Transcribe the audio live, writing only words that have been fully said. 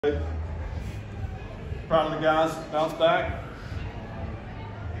Proud of the guys, bounce back.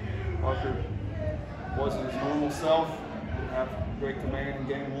 Parker wasn't his normal self. Didn't have great command in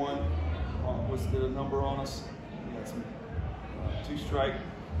game one. Listed a number on us. We had some two-strike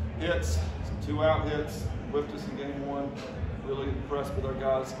hits, some two-out hits. Whipped us in game one. Really impressed with our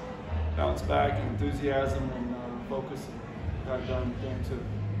guys. Bounce back and enthusiasm and focus. Got it done in game two.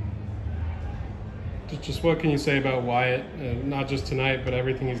 Just what can you say about Wyatt, not just tonight, but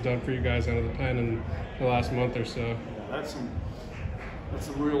everything he's done for you guys out of the pen in the last month or so? Yeah, that's some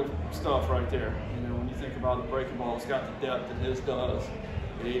real stuff right there. You know, when you think about the breaking ball, it's got the depth that his does,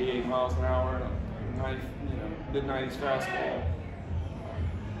 at 88 miles an hour, and a 90, mid-90s fastball.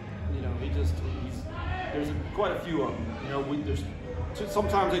 You know, there's quite a few of them. You know,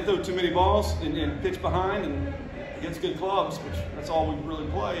 sometimes they throw too many balls and pitch behind and against good clubs, which that's all we really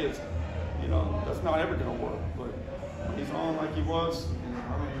play is. You know, that's not ever going to work, but he's on like he was. And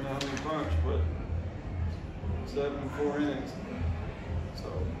I don't even know how many bunch, but 7 and 4 innings.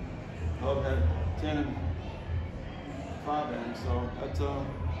 So Hub had 10 and 5 innings. So that's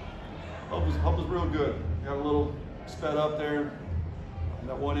Hub was real good. Got a little sped up there. In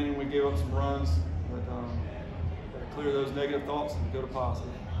that one inning we gave up some runs, but got to clear those negative thoughts and go to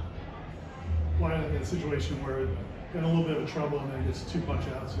positive. Why in a situation where got a little bit of trouble and then gets 2 punch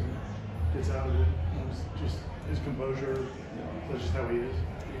outs and gets out of it. It was just his composure. That's just how he is.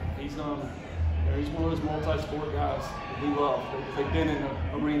 He's he's one of those multi-sport guys that we love. They've been in the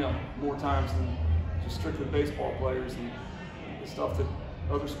arena more times than just strictly baseball players, and the stuff that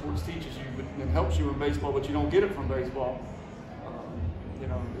other sports teaches you and helps you in baseball, but you don't get it from baseball. You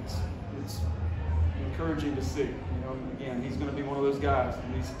know, it's encouraging to see. You know, again, he's going to be one of those guys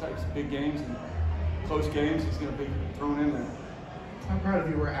in these types of big games and close games. He's going to be thrown in there. How proud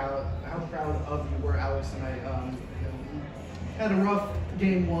of you were, Alex, tonight? Had a rough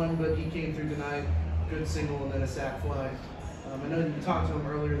game one, but he came through tonight. Good single and then a sac fly. I know you talked to him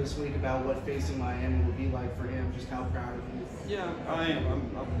earlier this week about what facing Miami would be like for him. Just how proud of you? Yeah, I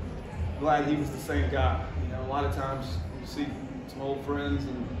am. I'm glad he was the same guy. You know, a lot of times you see some old friends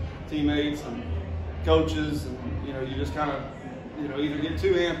and teammates and coaches, and you know, you just kind of, you know, either get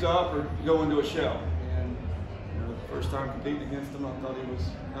too amped up or go into a shell. First time competing against him, I thought he was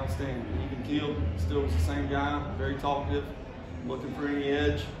outstanding. Even keeled, still was the same guy, very talkative, looking for any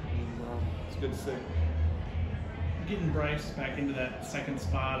edge, and it's good to see. Getting Bryce back into that second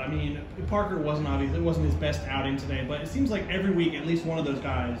spot. I mean, Parker wasn't his best outing today, but it seems like every week at least one of those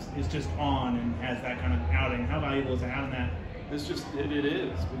guys is just on and has that kind of outing. How valuable is having that? It's just it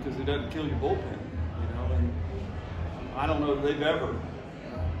is, because it doesn't kill your bullpen, you know. And I don't know if they've ever.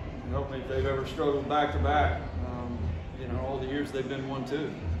 I don't think they've ever struggled back to back. You know, all the years they've been 1-2. You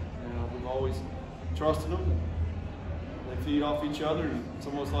know, we've always trusted them. They feed off each other, and it's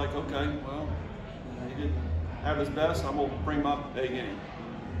almost like, okay, well, you know, he didn't have his best. I'm gonna bring my A game.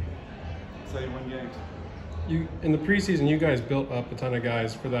 That's how you win games. In the preseason, you guys built up a ton of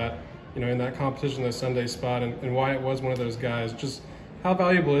guys for that. You know, in that competition, that Sunday spot, and Wyatt was one of those guys. Just how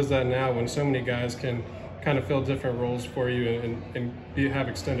valuable is that now when so many guys can kind of fill different roles for you and have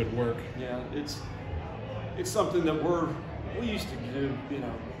extended work? Yeah, it's something that we used to do. You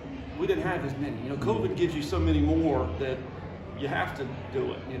know, we didn't have as many. You know, COVID gives you so many more that you have to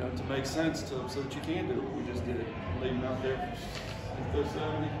do it. You know, to make sense so that you can do it. We just did it, leave him out there for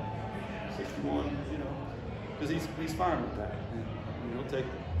 70, 61. You know, because he's fine with that. And he'll take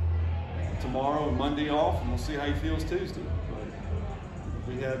tomorrow and Monday off, and we'll see how he feels Tuesday. But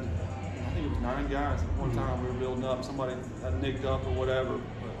we had, I think it was 9 guys at one time. We were building up. Somebody got nicked up or whatever.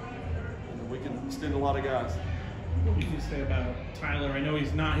 We can extend a lot of guys. What would you say about Tyler? I know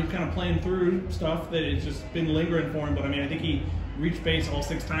he's kind of playing through stuff that has just been lingering for him, but I mean, I think he reached base all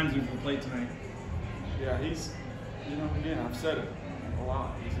 6 times he was on the plate tonight. Yeah, he's, you know, again, I've said it a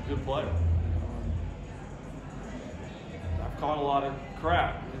lot. He's a good player. I've caught a lot of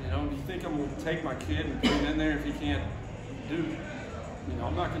crap. You know, do you think I'm going to take my kid and put him in there if he can't do, you know,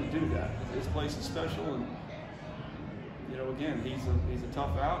 I'm not going to do that. This place is special, and you know, again, he's a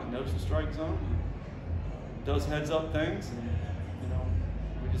tough out. He knows the strike zone. He does heads-up things, and you know,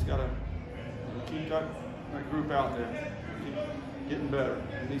 we just gotta keep that group out there, keep getting better.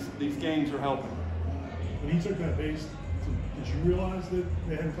 And these games are helping. When he took that base, did you realize that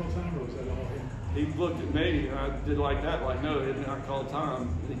they hadn't called time, or was that all him? He looked at me, and I did like that, like, no, they did not call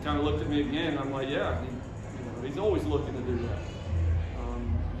time. He kind of looked at me again, and I'm like, yeah. He's always looking to do that.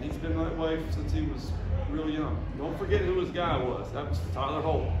 He's been that way since he was really young. Don't forget who his guy was. That was Tyler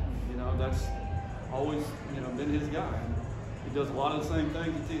Holt. You know, that's always, you know, been his guy. He does a lot of the same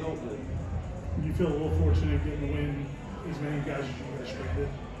things that T. Holt did. You feel a little fortunate getting to win as many guys as you guys stranded?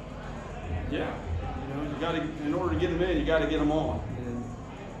 Yeah, you got to, in order to get them in, you got to get them on. And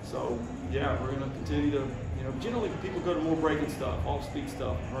so, yeah, we're going to continue to, generally people go to more breaking stuff, off-speed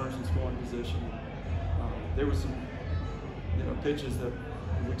stuff, runners in scoring position. There was some, pitches that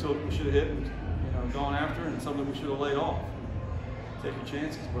we should have hit and, gone after, and some that we should have laid off. Take your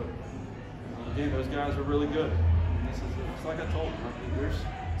chances, but again, those guys are really good. And it's like I told you, there's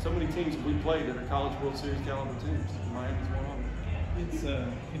so many teams that we played that are College World Series caliber teams. Miami's one of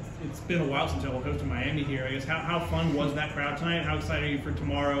them. It's been a while since y'all hosted Miami here. I guess how fun was that crowd tonight? How excited are you for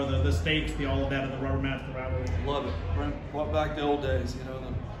tomorrow? The stakes, all of that, and the rubber mats, the rivalry. Love it. Brought back the old days.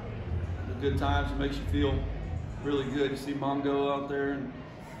 The good times. It makes you feel really good. You see Mongo out there and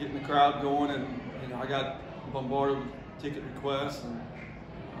getting the crowd going, and I got bombarded with ticket requests, and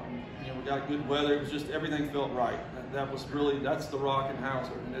we got good weather. It was just everything felt right. That's the rock and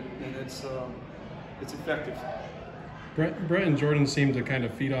Hauser, and it's effective. Brett and Jordan seem to kind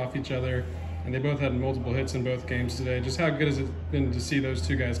of feed off each other, and they both had multiple hits in both games today. Just how good has it been to see those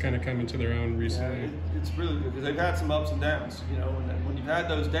two guys kind of come into their own recently? Yeah, it's really good because they've had some ups and downs. When you've had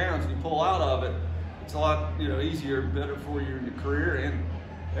those downs and you pull out of it, it's a lot easier, better for you in your career and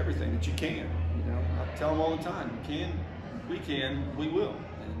everything that you can. I tell them all the time, we will.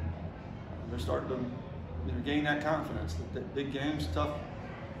 And they're starting to gain that confidence that big games, tough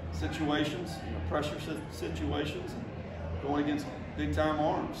situations, pressure situations, and going against big time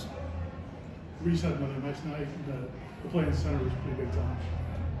arms. Reese had another nice night. The play in center was pretty big time.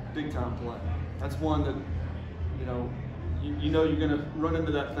 Big time play. That's one that you're going to run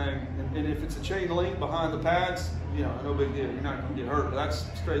into that thing, and if it's a chain link behind the pads, no big deal. You're not going to get hurt. But that's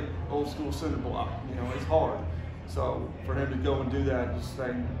straight old school center block. It's hard. So for him to go and do that, just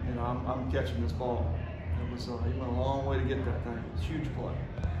saying, I'm catching this ball. He went a long way to get that thing. It's a huge play.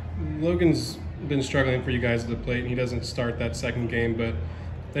 Logan's been struggling for you guys at the plate, and he doesn't start that second game, but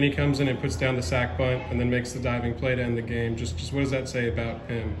then he comes in and puts down the sack bunt and then makes the diving play to end the game. Just what does that say about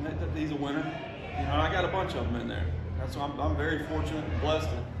him? He's a winner. I got a bunch of them in there. That's why I'm very fortunate and blessed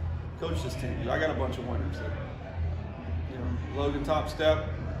to coach this team. I got a bunch of winners. Logan top step,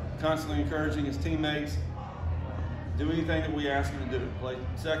 constantly encouraging his teammates. Do anything that we ask him to do. Play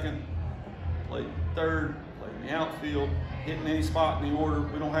second, play third, play in the outfield, hit in any spot in the order.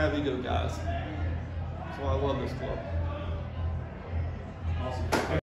 We don't have ego guys. That's why I love this club. Awesome.